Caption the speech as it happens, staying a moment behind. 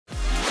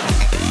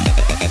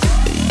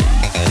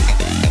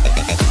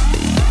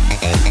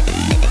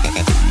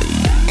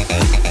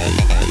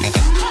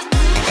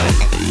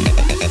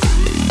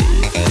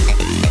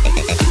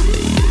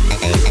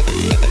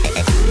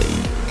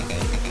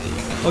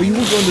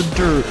going to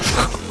dirt.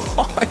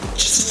 Oh, I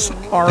just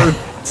hard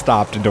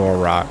stopped into a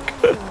rock.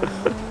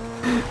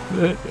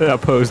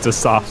 Opposed to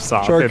soft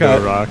stop into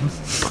Shortcut. a rock.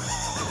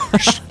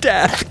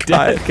 Death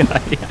Dead cut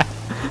guy,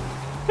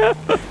 yeah.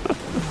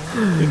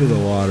 into the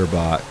water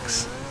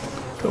box.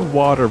 The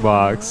water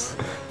box.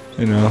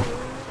 You know,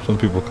 some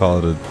people call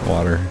it a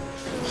water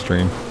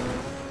stream.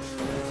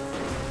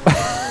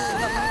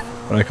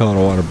 But I call it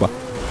a water box.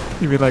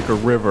 You mean like a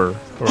river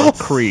or a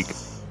creek?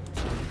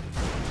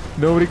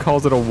 Nobody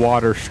calls it a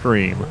water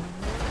stream.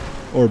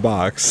 Or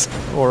box.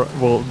 Or,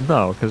 well,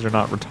 no, because they're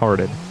not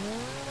retarded.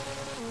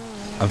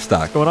 I'm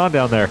stuck. What's going on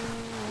down there?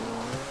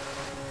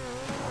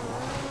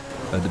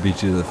 Had to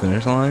beat you to the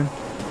finish line.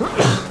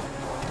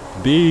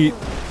 Beat.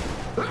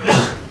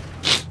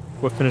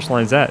 What finish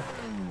line's that?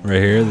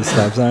 Right here, the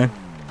stop sign.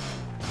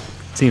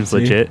 Seems See?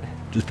 legit.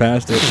 Just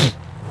passed it.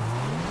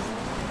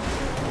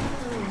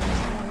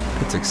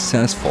 It's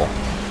successful.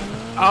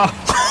 Oh,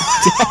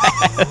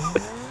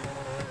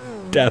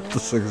 Death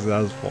is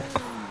successful.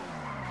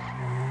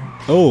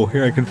 Oh,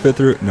 here I can fit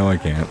through. No, I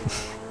can't.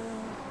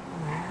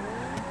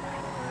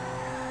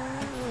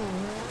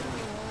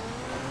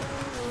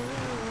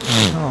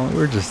 Oh,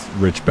 we're just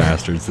rich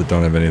bastards that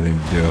don't have anything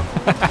to do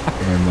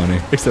with our money.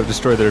 except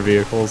destroy their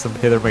vehicles and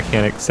pay their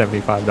mechanic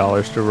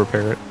 $75 to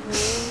repair it.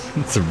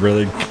 It's a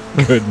really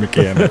good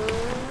mechanic.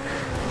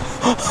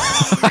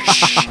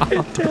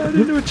 Shit, Dad,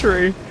 into a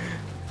tree.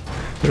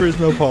 Tree's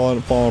no falling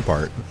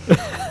apart.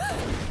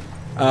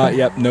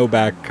 Yep, no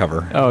back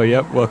cover. Oh,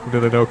 yep. Welcome to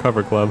the No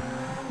Cover Club.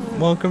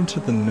 Welcome to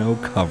the no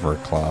cover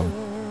club.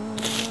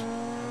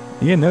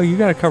 Yeah, no, you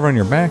got a cover on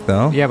your back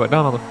though. Yeah, but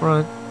not on the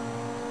front.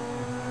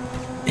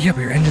 Yeah,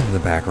 but your engine's in the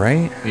back,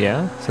 right?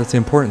 Yeah. So that's the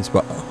important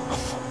spot.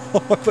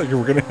 Oh, I thought you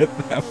were gonna hit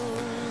them.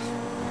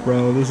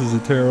 Bro, this is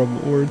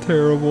we're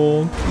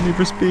terrible. Need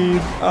for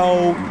Speed.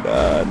 Oh,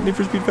 Need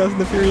for Speed Fast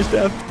and the Furious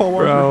Death. Paul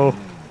Walker. Bro,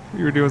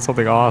 you were doing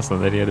something awesome,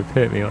 then you had to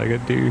pit me like a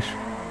douche. Did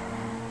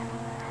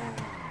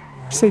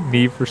you say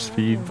Need for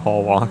Speed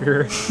Paul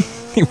Walker?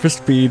 Need for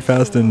Speed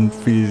Fast and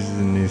Fees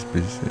and these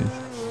pieces.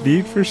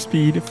 Need for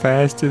Speed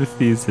Fast and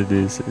Furious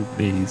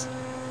these.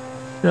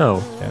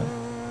 No. Yeah.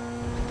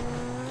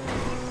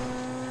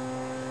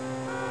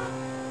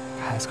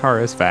 This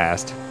car is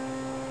fast.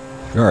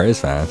 Car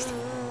is fast.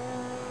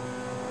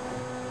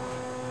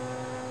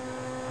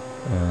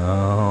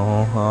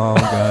 Oh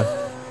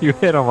god. You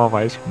hit him on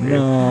my screen.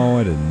 No,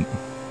 I didn't.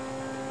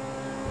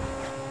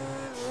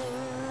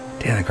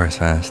 Damn, that car's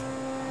fast.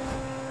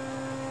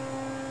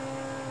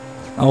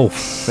 Oh.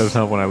 Doesn't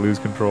help when I lose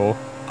control.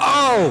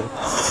 Oh!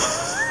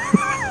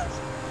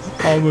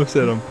 Almost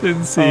hit him.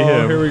 Didn't see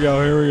Oh, him. here we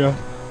go.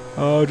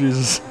 Oh,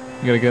 Jesus.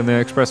 You gotta get in the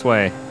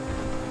expressway.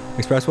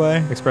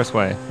 Expressway?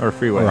 Expressway. Or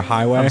freeway. Or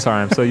highway? I'm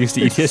sorry, I'm so used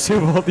to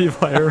ETS2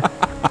 multiplayer.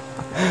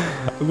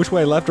 Which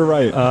way, left or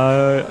right?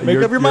 Make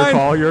up your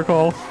mind. Your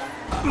call.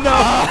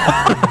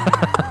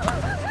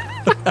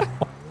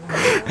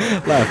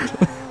 Left.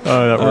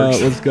 Oh, that works.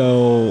 Let's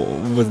go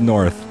with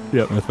north.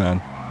 Yep.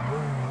 Northbound.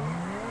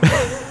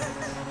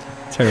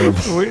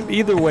 Terrible.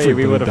 Either way, we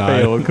Everybody would have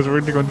died. failed because we're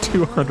going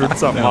 200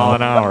 something know. mile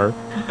an hour.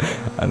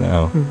 I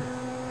know.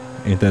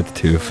 Ain't that the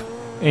tooth?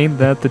 Ain't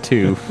that the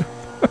tooth?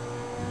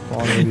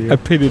 I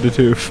pity the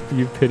tooth.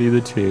 You pity the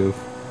tooth.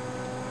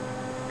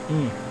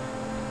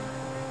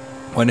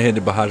 Went ahead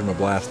to Bahajima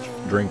Blast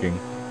drinking.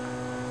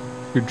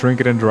 You're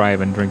drinking and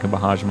driving, drinking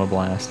Bahajima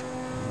Blast.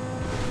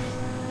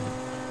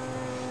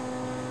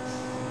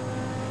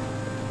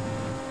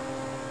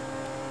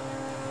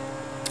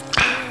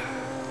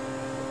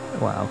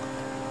 Wow.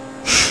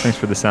 Thanks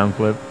for the sound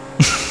clip.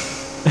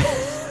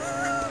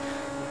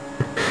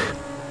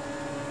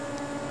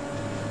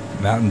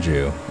 Mountain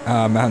Dew.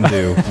 Mountain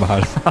Dew.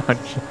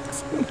 Bahajima.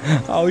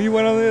 Oh, you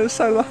went on the other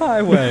side of the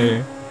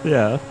highway.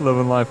 Yeah,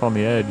 living life on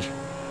the edge.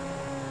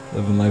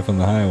 Living life on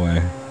the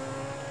highway.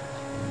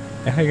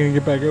 How you gonna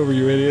get back over,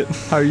 you idiot?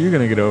 How are you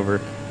gonna get over?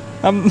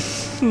 I'm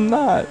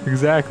not.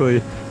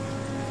 Exactly.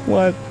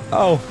 What?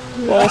 Oh.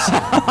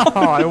 Oh,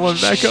 I went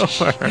back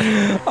over.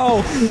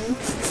 Oh.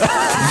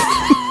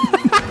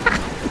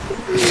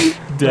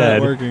 Dead.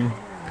 Not working. All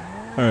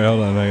right,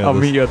 hold on. I got I'll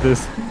this. meet you at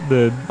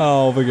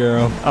Oh,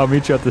 Vigero. I'll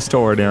meet you at the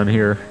store down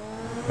here.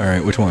 All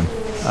right, which one?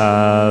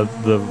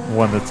 The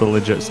one that's a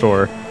legit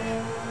store.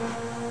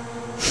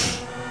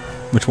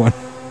 Which one?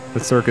 The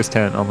circus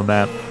tent on the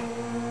map.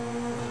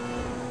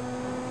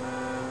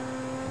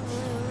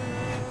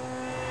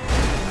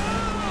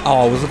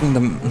 Oh, I was looking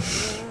at the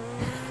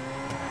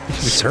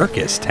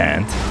circus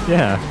tent.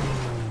 Yeah.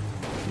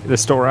 The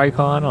store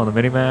icon on the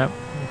mini map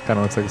kind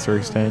of looks like a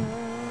circus tent.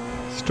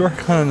 Store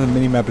icon on the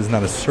minimap is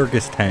not a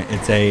circus tent.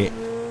 It's a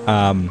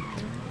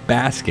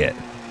basket.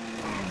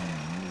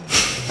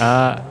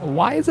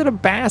 Why is it a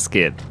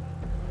basket?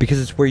 Because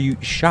it's where you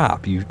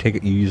shop. You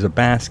use a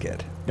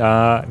basket.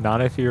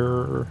 Not if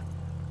you're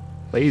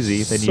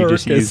lazy. Then you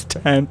just use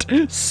tent.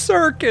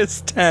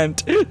 Circus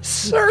tent.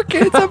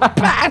 Circus. It's a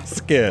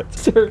basket.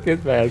 circus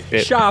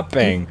basket.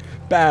 Shopping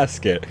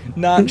basket.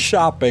 Not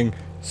shopping.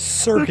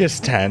 Circus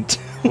tent.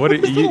 What? What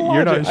is the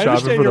You're not logic? I shopping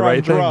understand for the you're on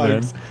right thing,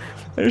 drugs. then.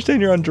 I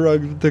understand you're on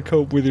drugs to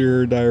cope with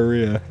your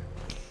diarrhea.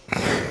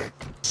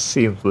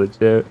 Seems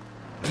legit.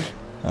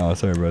 Oh,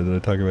 sorry, bro. Did I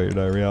talk about your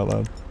diarrhea out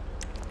loud?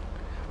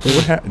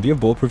 Wait, do you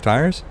have bulletproof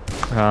tires?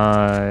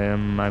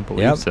 I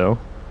believe so.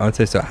 I would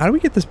say so. How do we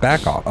get this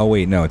back off? Oh,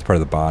 wait, no, it's part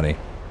of the body.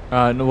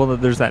 No, well,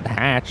 there's that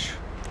hatch.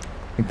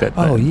 I think that.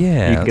 Oh,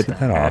 yeah. You can get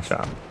that off.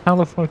 How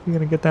the fuck are you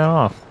gonna get that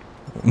off?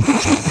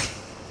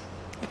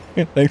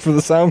 Thanks for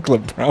the sound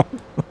clip, bro.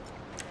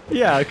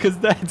 Yeah, because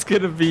that's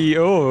gonna be.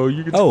 Oh,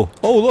 you. Can oh,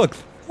 look.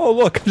 Oh,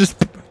 look. I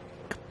just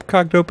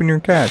cocked open your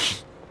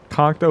catch.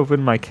 Cocked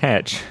open my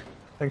catch.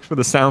 Thanks for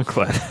the sound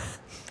clip.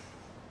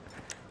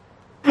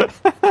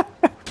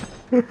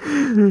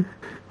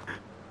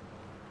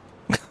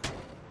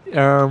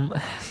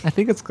 I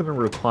think it's gonna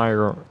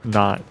require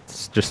not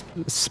just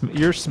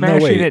you're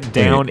smashing it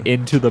down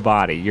into the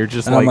body. You're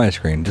just not on my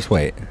screen. Just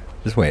wait.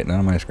 Just wait. Not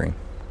on my screen.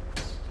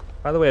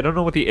 By the way, I don't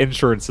know what the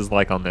insurance is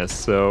like on this,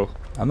 so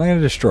I'm not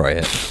gonna destroy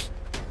it.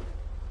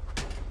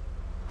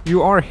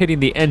 You are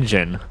hitting the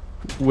engine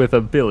with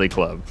a billy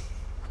club.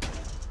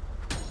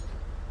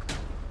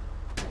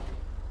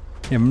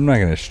 Yeah, I'm not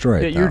gonna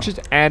destroy it. You're just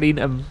adding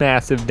a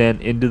massive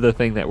dent into the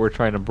thing that we're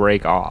trying to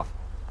break off.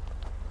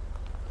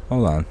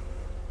 Hold on.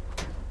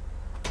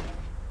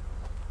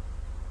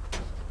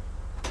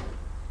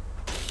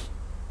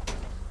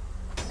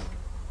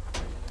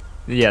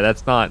 Yeah,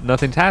 that's not.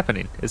 Nothing's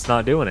happening. It's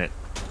not doing it.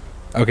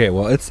 Okay,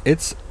 well,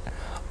 it's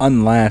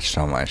unlatched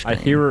on my screen.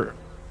 I hear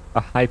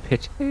a high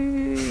pitch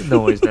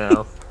noise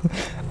now.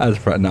 That's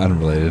probably not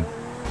unrelated.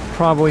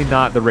 Probably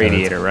not the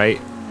radiator, right?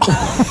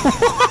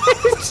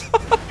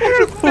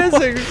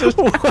 Physics just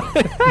we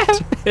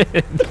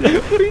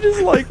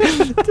just like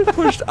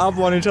pushed up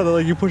on each other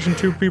like you pushing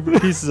two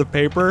pieces of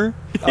paper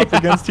up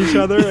against each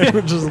other, and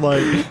we're just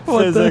like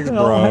what physics, the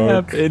hell bro.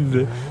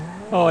 Happened?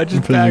 Oh, I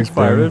just Physics,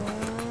 backfired.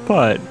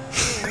 But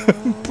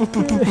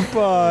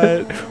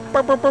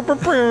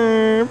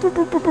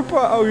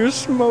oh, you're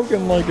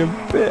smoking like a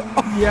bit.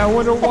 Yeah, I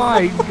wonder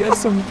why. Get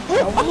some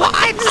what?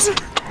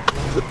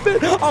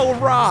 Oh,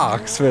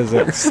 rocks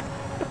physics.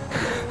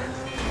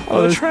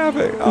 Oh, the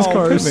traffic. This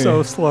car is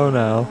so slow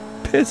now.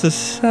 It's a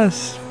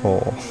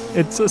cesspool.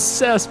 It's a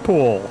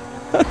cesspool.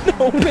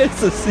 No,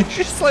 it's a.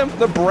 You slammed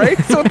the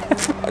brakes. What the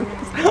fuck?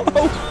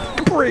 Oh,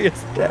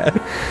 Prius dead.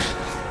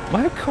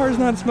 My car's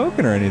not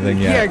smoking or anything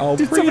yet. Yeah, oh,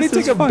 did Prius somebody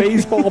take a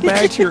baseball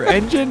bat to your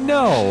engine?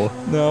 No.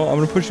 No, I'm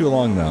gonna push you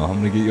along though. I'm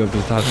gonna get you up to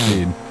the top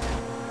speed.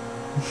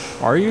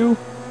 Are you?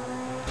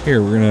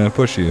 Here, we're gonna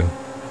push you.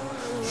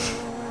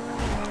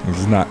 This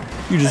is not.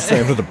 You just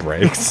slammed with the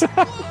brakes.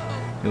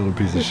 You little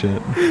piece of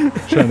shit.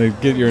 Trying to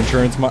get your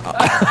insurance money.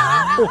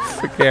 Oh,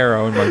 fuck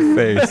arrow in my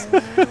face.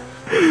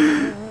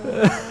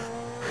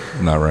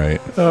 Not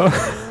right. Oh,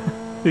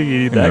 you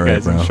need that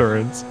guy's right,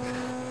 insurance.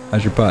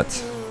 How's your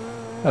putts?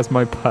 That's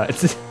my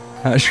putt.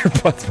 How's your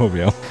putts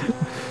mobile?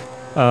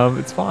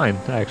 It's fine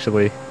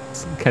actually.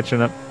 It's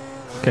catching up,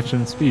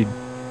 catching speed.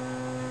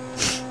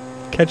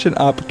 Catching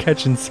up,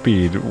 catching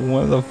speed.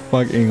 What the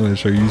fuck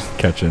English are you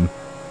catching?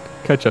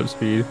 Catch up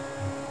speed.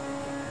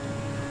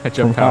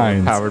 Ketchup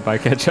powered by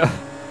ketchup.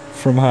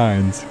 From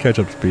Heinz,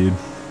 ketchup speed.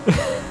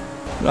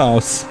 Oh,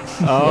 what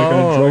kind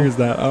of drug is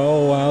that?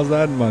 Oh, how's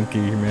that monkey,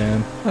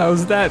 man?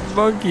 How's that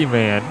monkey,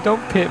 man?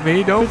 Don't pit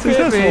me, don't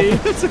pit me.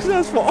 It's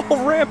successful.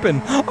 Oh,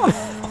 ramping. Oh,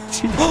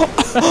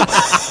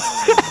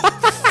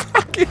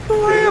 fucking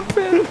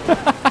ramping.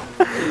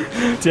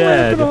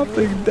 Dead. Ramping off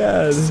thing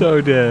dead. So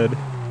dead.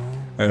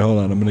 Alright, hold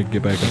on. I'm gonna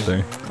get back up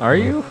there. Are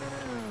you?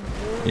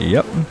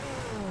 Yep.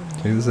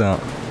 Check this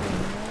out.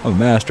 I'm a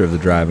master of the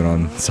driving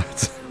on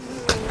sites.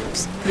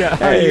 Yeah,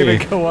 how are you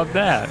gonna go up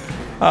that?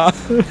 I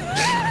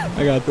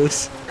got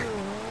this.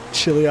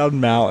 Chilly out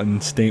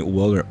mountain, state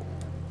wilderness.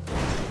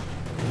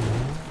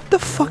 The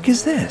fuck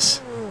is this?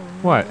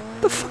 What?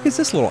 The fuck is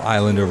this little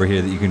island over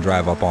here that you can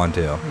drive up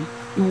onto?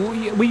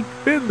 We've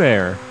been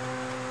there.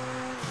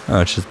 Oh,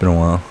 it's just been a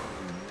while.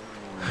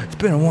 It's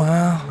been a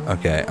while.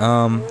 Okay,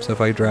 so if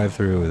I drive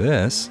through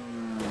this.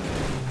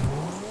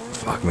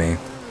 Fuck me.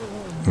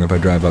 Or if I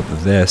drive up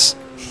this.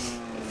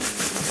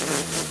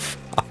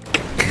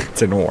 It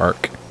didn't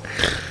work.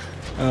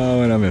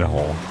 Oh, and I'm in a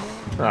hole.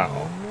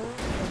 Oh.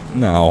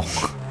 No.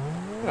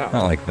 Oh.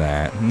 Not like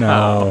that. No.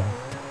 Oh.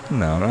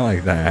 No, not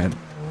like that.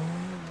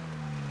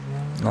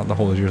 Not the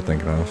holes you're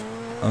thinking of.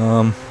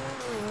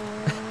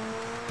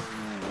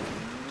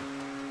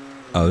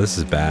 Oh, this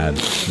is bad.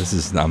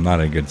 I'm not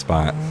in a good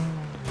spot.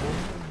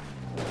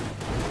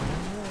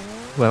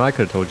 Well, I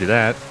could have told you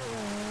that.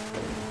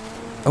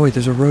 Oh wait,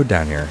 there's a road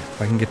down here.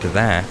 If I can get to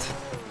that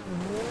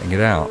and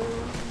get out.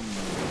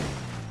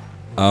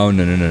 Oh,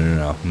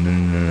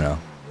 no.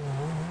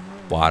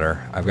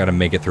 Water. I've got to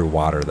make it through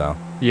water, though.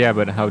 Yeah,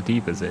 but how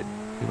deep is it?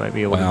 You might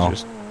be able to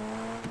just...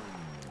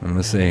 I'm going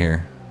to stay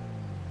here.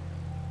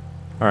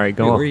 Alright,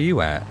 go on. Where are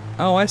you at?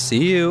 Oh, I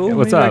see you. Yeah,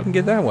 what's Maybe up? I can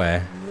get that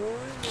way.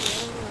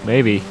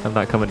 Maybe. I'm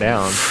not coming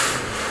down.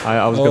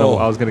 I was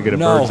gonna get a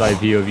bird's eye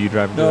view of you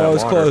driving through that water. No,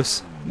 it's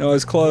close. No,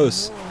 it's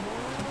close.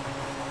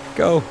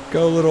 Go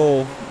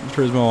little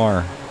Turismo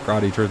R.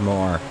 Grotti Turismo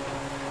R.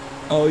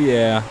 Oh,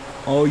 yeah.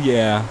 Oh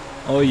yeah.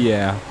 Oh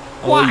yeah.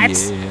 Oh What?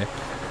 yeah.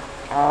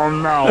 Oh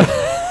no.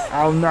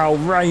 Oh no,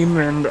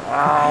 Raymond.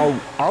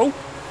 Oh. Oh.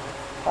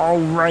 Oh,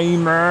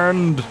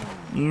 Raymond.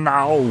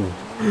 No.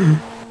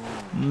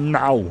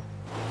 No.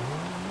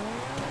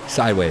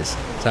 Sideways.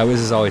 Sideways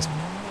is always.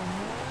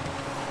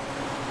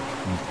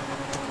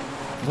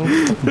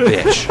 Little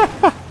bitch.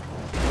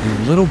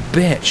 You little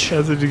bitch.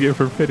 That's what you get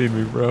for pitying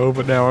me, bro.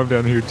 But now I'm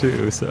down here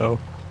too, so.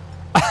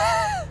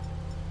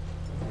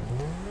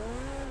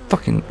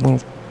 Fucking little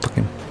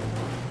fucking.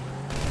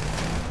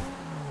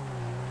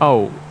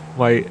 Oh,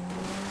 my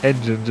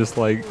engine just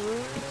like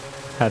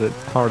had a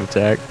heart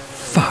attack.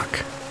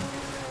 Fuck.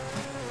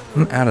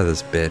 I'm out of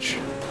this bitch.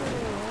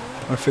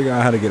 I figure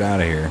out how to get out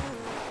of here.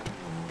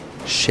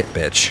 Shit,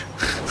 bitch.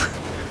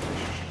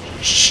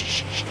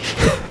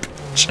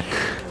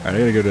 Alright, I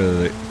gotta go to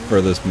the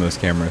furthest most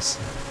cameras.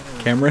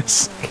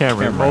 Cameras?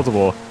 Camera,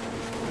 multiple.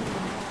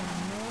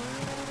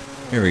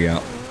 Here we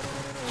go.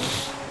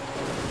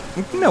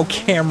 No,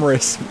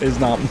 cameras is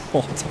not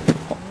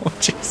multiple. Oh,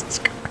 Jesus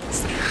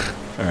Christ.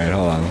 Alright,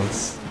 hold on.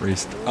 Let's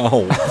restart.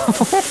 Oh.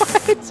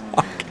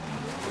 Fuck.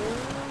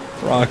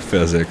 Rock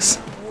physics.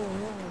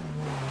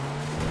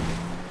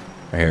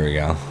 Alright, here we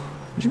go.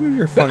 Did you move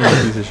your fucking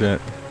piece of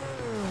shit?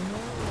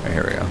 Alright,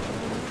 here we go.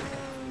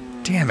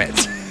 Damn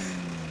it.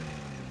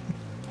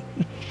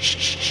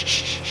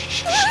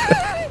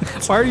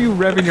 Why are you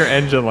revving your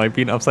engine like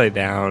being upside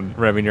down?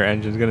 Revving your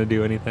engine's gonna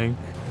do anything?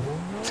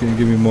 It's gonna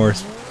give me more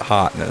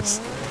hotness.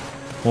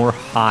 More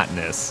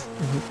hotness.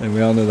 And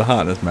we all know the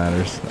hotness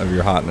matters of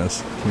your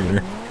hotness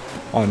meter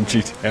on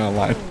GTA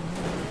Online.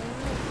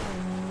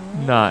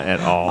 Not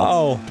at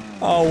all.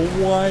 Oh,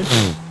 what?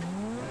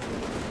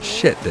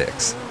 Shit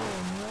dicks.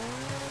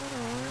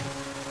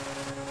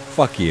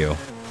 Fuck you.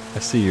 I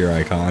see your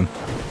icon.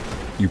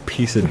 You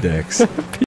piece of dicks.